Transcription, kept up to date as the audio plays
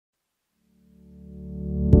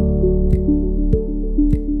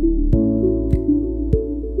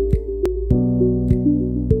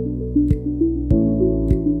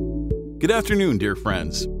Good afternoon, dear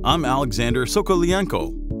friends. I'm Alexander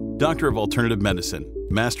Sokolenko, Doctor of Alternative Medicine,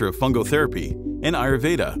 Master of Fungotherapy, and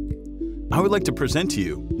Ayurveda. I would like to present to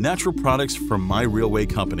you natural products from My Real Way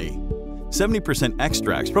company. 70%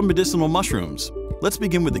 extracts from medicinal mushrooms. Let's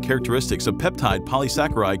begin with the characteristics of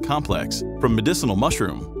peptide-polysaccharide complex from medicinal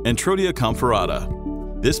mushroom, Antrodia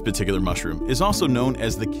Camphorata. This particular mushroom is also known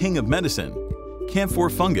as the king of medicine,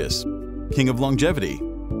 camphor fungus, king of longevity,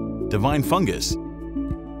 divine fungus,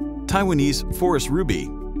 Taiwanese forest ruby,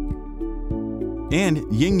 and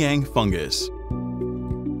yin-yang fungus.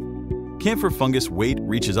 Camphor fungus weight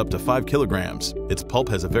reaches up to 5 kilograms. Its pulp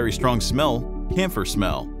has a very strong smell, camphor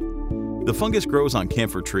smell. The fungus grows on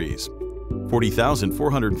camphor trees,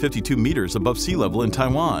 40,452 meters above sea level in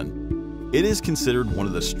Taiwan. It is considered one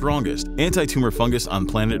of the strongest anti-tumor fungus on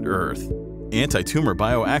planet Earth. Anti-tumor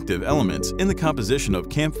bioactive elements in the composition of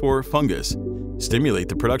camphor fungus stimulate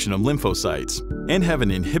the production of lymphocytes and have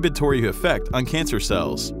an inhibitory effect on cancer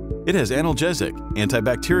cells. It has analgesic,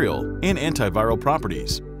 antibacterial, and antiviral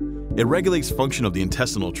properties. It regulates function of the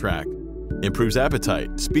intestinal tract, improves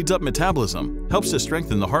appetite, speeds up metabolism, helps to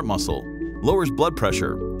strengthen the heart muscle, lowers blood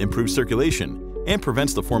pressure, improves circulation, and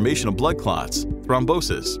prevents the formation of blood clots,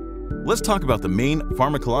 thrombosis. Let's talk about the main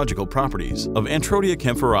pharmacological properties of Antrodia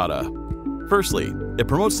Camphorata. Firstly, it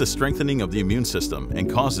promotes the strengthening of the immune system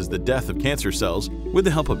and causes the death of cancer cells with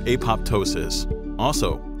the help of apoptosis.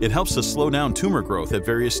 Also, it helps to slow down tumor growth at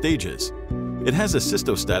various stages. It has a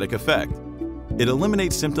cystostatic effect. It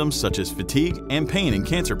eliminates symptoms such as fatigue and pain in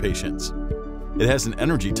cancer patients. It has an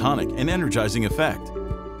energy tonic and energizing effect.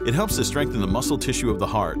 It helps to strengthen the muscle tissue of the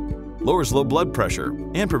heart, lowers low blood pressure,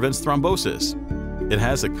 and prevents thrombosis. It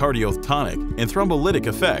has a cardiotonic and thrombolytic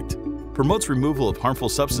effect, promotes removal of harmful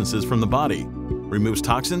substances from the body, removes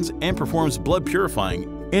toxins, and performs blood purifying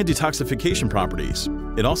and detoxification properties.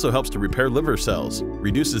 It also helps to repair liver cells,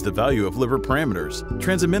 reduces the value of liver parameters,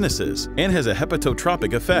 transaminases, and has a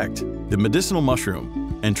hepatotropic effect. The medicinal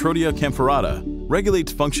mushroom, Antrodia Camphorata,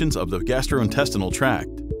 regulates functions of the gastrointestinal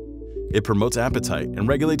tract. It promotes appetite and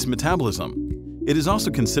regulates metabolism. It is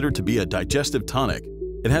also considered to be a digestive tonic.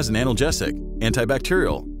 It has an analgesic,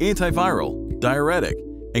 antibacterial, antiviral, diuretic,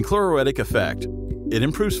 and chlorotic effect. It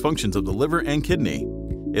improves functions of the liver and kidney.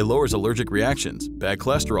 It lowers allergic reactions, bad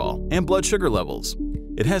cholesterol, and blood sugar levels.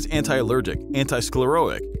 It has anti-allergic,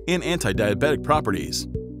 anti-sclerotic, and anti-diabetic properties.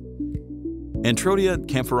 Antrodia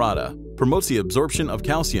Camphorata promotes the absorption of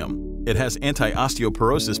calcium. It has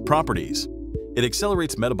anti-osteoporosis properties. It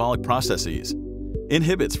accelerates metabolic processes,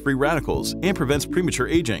 inhibits free radicals, and prevents premature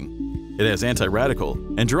aging. It has anti-radical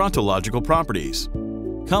and gerontological properties.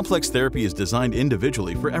 Complex therapy is designed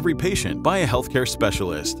individually for every patient by a healthcare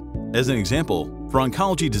specialist. As an example, for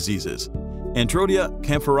oncology diseases, Antrodia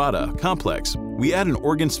Camphorata complex, we add an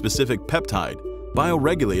organ-specific peptide,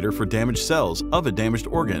 bioregulator for damaged cells of a damaged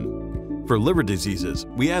organ. For liver diseases,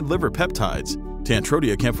 we add liver peptides. To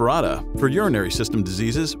Antrodia Camphorata, for urinary system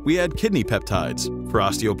diseases, we add kidney peptides. For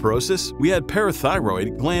osteoporosis, we add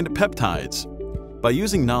parathyroid gland peptides. By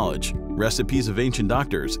using knowledge, recipes of ancient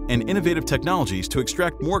doctors, and innovative technologies to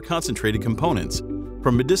extract more concentrated components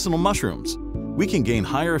from medicinal mushrooms, we can gain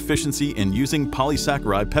higher efficiency in using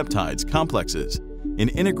polysaccharide peptides complexes in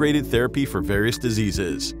integrated therapy for various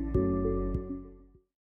diseases.